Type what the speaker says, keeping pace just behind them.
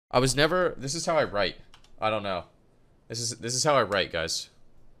I was never. This is how I write. I don't know. This is how I write, guys.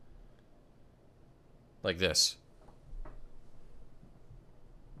 Like this.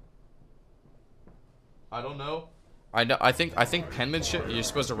 I don't know. I know. I think penmanship. You're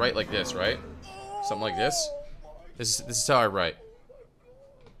supposed to write like this, right? Something like this. This is how I write.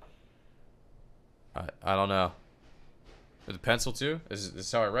 I don't know. With a pencil too. This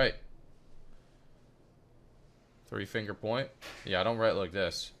is how I write. 3-finger point. Yeah, I don't write like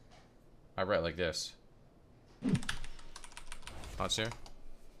this. I write like this. Thoughts here?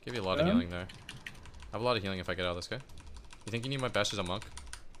 Give you a lot of healing there. I have a lot of healing if I get out of this guy. You think you need my best as a monk?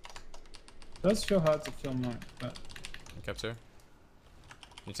 It does feel hard to kill monk, but... Kept here.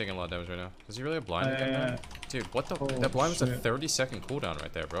 You're taking a lot of damage right now. Does he really have blind again, man? Dude, what the? That blind was a 30-second cooldown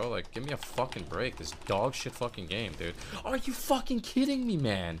right there, bro. Like, give me a fucking break. This dog shit fucking game, dude. Are you fucking kidding me,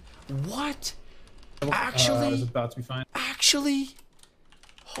 man? What? Actually? I was about to be fine. Actually?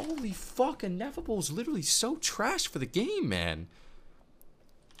 Holy fuck, Ineffable's literally so trash for the game, man.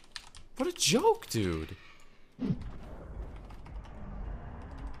 What a joke, dude.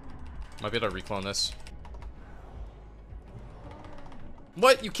 Might be able to reclone this.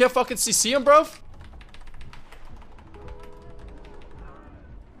 What? You can't fucking CC him, bro?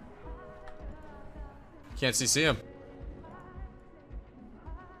 Can't CC him.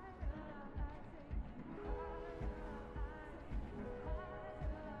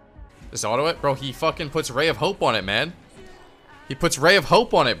 Just auto it? Bro, he fucking puts Ray of Hope on it, man. He puts Ray of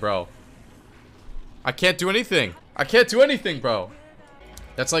Hope on it, bro. I can't do anything. I can't do anything, bro.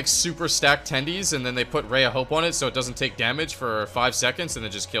 That's like super stacked tendies, and then they put Ray of Hope on it so it doesn't take damage for 5 seconds, and it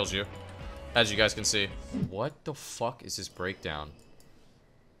just kills you. As you guys can see. What the fuck is this breakdown?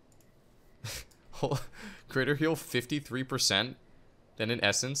 Greater heal 53%, then an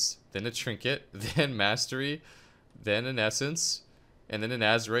essence, then a trinket, then mastery, then an essence, and then an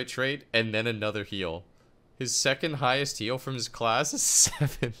Azurite trait, and then another heal. His second highest heal from his class is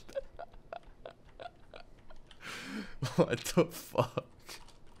 7. What the fuck?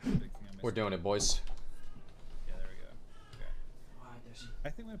 We're doing it, boys. Yeah, there we go. Okay. I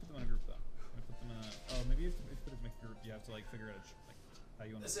think I'm gonna put them in a group though. I'm gonna put them in a. Oh, maybe if you put them in a group, you have to like figure out like how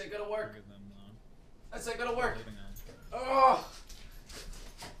you want to. This ain't gonna work. Them, That's not gonna work. Oh.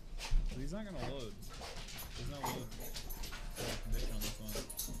 But he's not gonna load. There's no load condition on this one.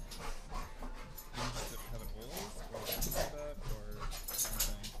 You just have it always, or something like that, or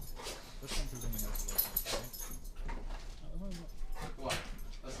something. This one presumably has load, right? Come on,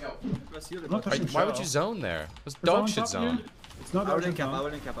 let's go. Why would you zone there? It's dog shit zone. It's not I wouldn't cap, I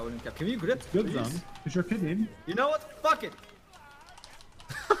wouldn't cap. Can you grip? Good please? zone. Because you're kidding. You know what? Fuck it!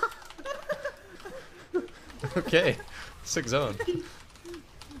 Okay. Sick zone.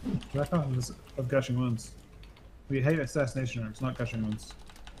 That comes of gushing wounds. We hate assassination arms, not gushing wounds.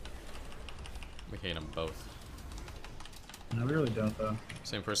 We hate them both. No, we really don't though.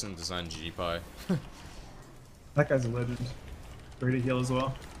 Same person designed GPie. That guy's a legend. Ready to heal as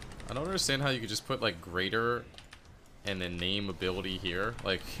well. I don't understand how you could just put like greater and then name ability here.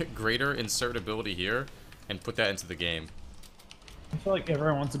 Like greater insert ability here and put that into the game. I feel like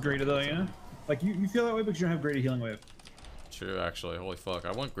everyone wants a greater though, you know? Like you feel that way because you don't have greater healing wave. True, actually. Holy fuck.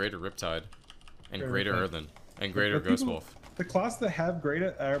 I want greater Riptide. And Greater greater Riptide. Earthen. And greater The Ghost people- Wolf. The class that have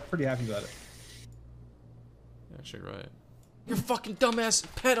greater are pretty happy about it. You're actually right. Your fucking dumbass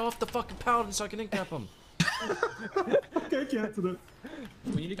pet off the fucking paladin so I can incap him. Okay, cancel it.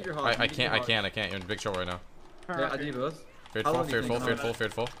 We need to get your heart. I can't. You're in big trouble right now. Yeah, I need both. Fearful, long do you fearful, think?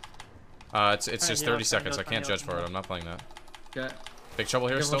 fearful. It's just 30 seconds. I can't judge for it. I'm not playing that. Okay. Big trouble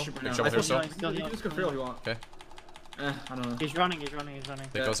here still. Big trouble here still. You can just go frail if you want. Okay. I don't know. He's running.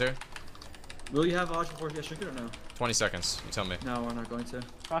 Big goes here. Will you have odds before you get shrink it or no? 20 seconds. You tell me. No, we're not going to.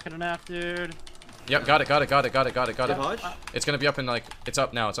 Rocking an F, dude. Yep, got it. You have odds? It's gonna be up in like, it's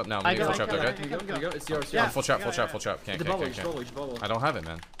up now. I'm I gonna got full it, trap, I got okay? it. Can we go? It's yours. Yeah. Full trap. Can't. The bubble, you should bubble. I don't have it,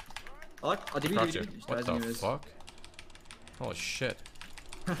 man. I like. Oh, did Crouch you? it. What the fuck? Holy shit.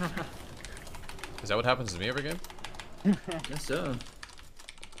 Is that what happens to me every game? Guess so.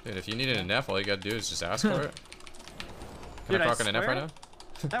 Dude, if you need an NF, all you gotta do is just ask for it. Can Dude, I I proc an NF right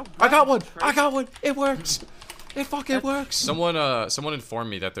swear. now? I got one! It works! It fucking works! Someone informed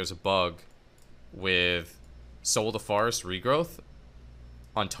me that there's a bug with Soul of the Forest regrowth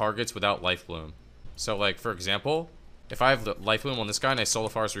on targets without Life Bloom. So, like, for example, if I have the Life Bloom on this guy and I Soul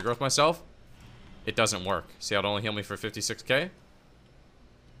of the Forest regrowth myself, it doesn't work. See how it only heal me for 56k?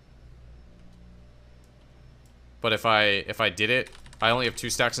 But if I did it, I only have 2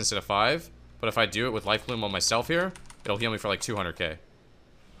 stacks instead of 5. But if I do it with Life Bloom on myself here, it'll heal me for like 200k.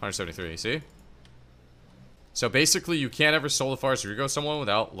 173, see? So basically, you can't ever Soul of Forest regrow someone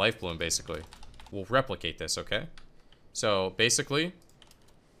without Life Bloom, basically. We'll replicate this, okay? So basically,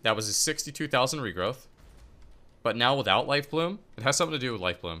 that was a 62,000 regrowth. But now without Life Bloom, it has something to do with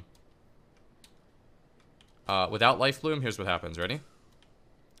Life Bloom. Without Life Bloom, here's what happens. Ready?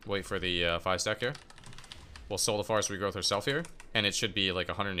 Wait for the 5 stack here. We'll Soul the Forest regrowth herself here. And it should be like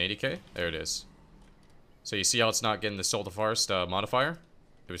 180k. There it is. So you see how it's not getting the Soul the Forest modifier?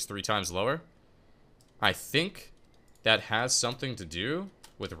 It was 3 times lower. I think that has something to do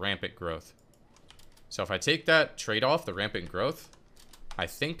with rampant growth. So if I take that trade off, the rampant growth, I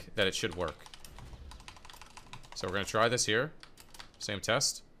think that it should work. So we're going to try this here. Same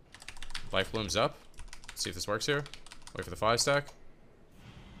test. Life Bloom's up. See if this works here. Wait for the 5 stack.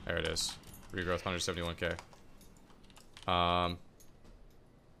 There it is. Regrowth 171k.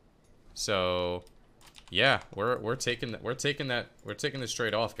 So yeah, we're taking this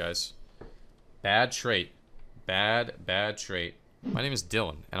trade off, guys. Bad trait. Bad trait. My name is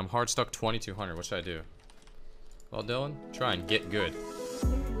Dylan, and I'm hard stuck 2200. What should I do? Well, Dylan, try and get good.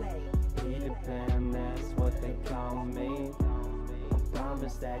 That's what they call me.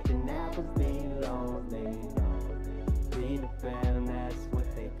 Promise that you never be lonely. Be the fan, that's